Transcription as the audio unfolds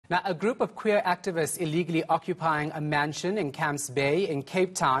Now, a group of queer activists illegally occupying a mansion in Camps Bay in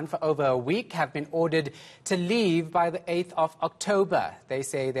Cape Town for over a week have been ordered to leave by the 8th of October. They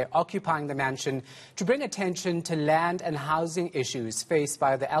say they're occupying the mansion to bring attention to land and housing issues faced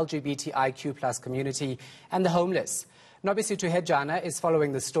by the LGBTIQ+ community and the homeless. Nobesuthu Hejana is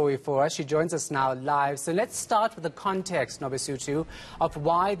following the story for us. She joins us now live. So let's start with the context, Nobesuthu, of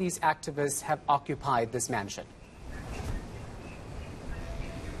why these activists have occupied this mansion.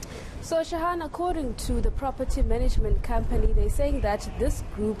 So, Shahan, according to the property management company, they're saying that this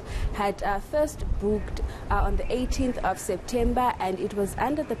group had first booked on the 18th of September, and it was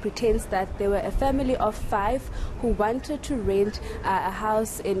under the pretense that there were a family of 5 who wanted to rent a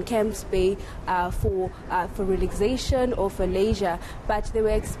house in Camps Bay for relaxation or for leisure. But they were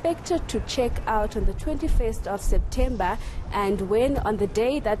expected to check out on the 21st of September, and when on the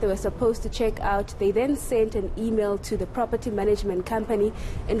day that they were supposed to check out, they then sent an email to the property management company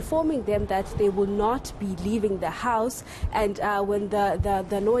informing them that they will not be leaving the house. And when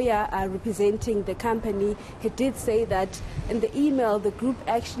the lawyer representing the company, he did say that in the email the group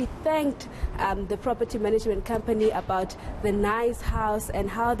actually thanked the property management company about the nice house and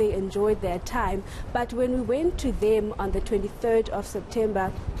how they enjoyed their time. But when we went to them on the 23rd of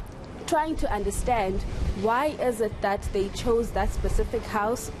September, trying to understand why is it that they chose that specific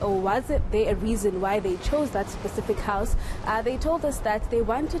house, or was it there a reason why they chose that specific house, they told us that they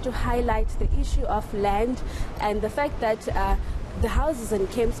wanted to highlight the issue of land and the fact that the houses in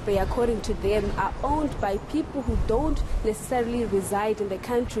Camps Bay, according to them, are owned by people who don't necessarily reside in the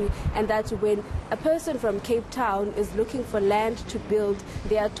country, and that when a person from Cape Town is looking for land to build,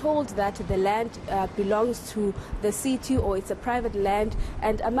 they are told that the land belongs to the city or it's a private land.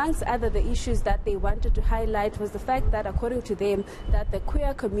 And amongst other the issues that they wanted to highlight was the fact that, according to them, that the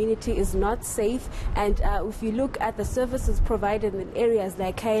queer community is not safe. And if you look at the services provided in areas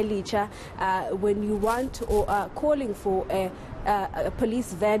like Khayelitsha, when you want or are calling for a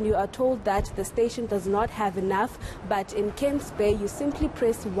police van, you are told that the station does not have enough, but in Camps Bay you simply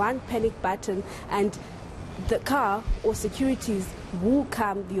press one panic button and the car or securities will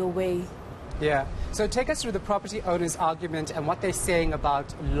come your way. Yeah, so take us through the property owners' argument and what they're saying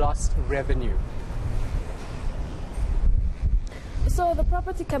about lost revenue. So the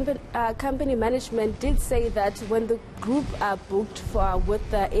property company management did say that when the group booked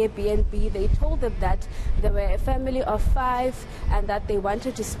with the Airbnb, they told them that there were a family of 5 and that they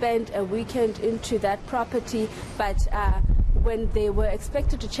wanted to spend a weekend into that property. But when they were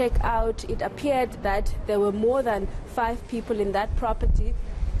expected to check out, it appeared that there were more than 5 people in that property.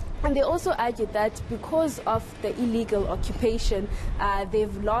 And they also argued that because of the illegal occupation,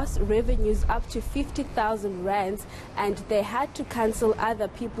 they've lost revenues up to 50,000 rands, and they had to cancel other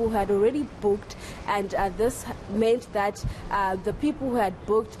people who had already booked. And this meant that the people who had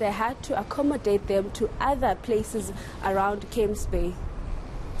booked, they had to accommodate them to other places around Camps Bay.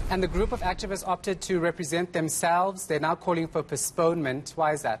 And the group of activists opted to represent themselves. They're now calling for postponement.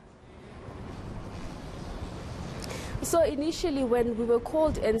 Why is that? So initially, when we were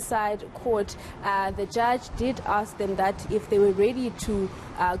called inside court, the judge did ask them that if they were ready to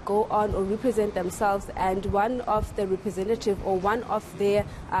go on or represent themselves, and one of the representative or one of the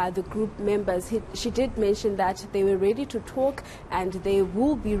group members, she did mention that they were ready to talk and they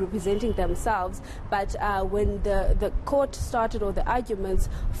will be representing themselves. But when the court started, or the arguments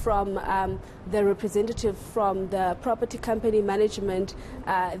from the representative from the property company management,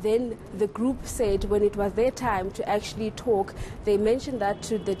 then the group said when it was their time to actually talk, they mentioned that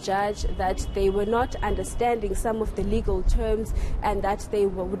to the judge that they were not understanding some of the legal terms and that they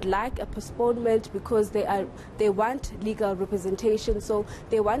would like a postponement because they want legal representation. So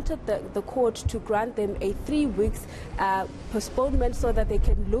they wanted the court to grant them a 3 weeks postponement so that they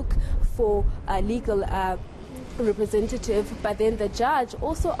can look for a legal representative. But then the judge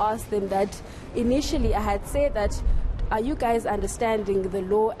also asked them that initially I had said that, are you guys understanding the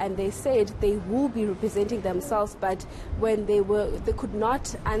law? And they said they will be representing themselves, but when they could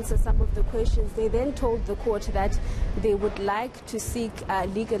not answer some of the questions, they then told the court that they would like to seek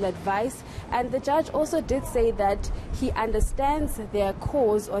legal advice. And the judge also did say that he understands their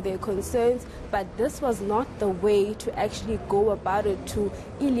cause or their concerns, but this was not the way to actually go about it, to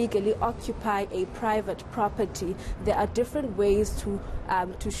illegally occupy a private property. There are different ways to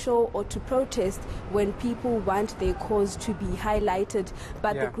show or to protest when people want their cause to be highlighted.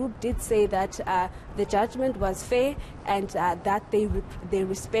 But the group did say that the judgment was fair and that they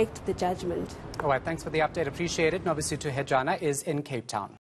respect the judgment. All right, thanks for the update. Appreciate it. Nobesuthu Hejana is in Cape Town.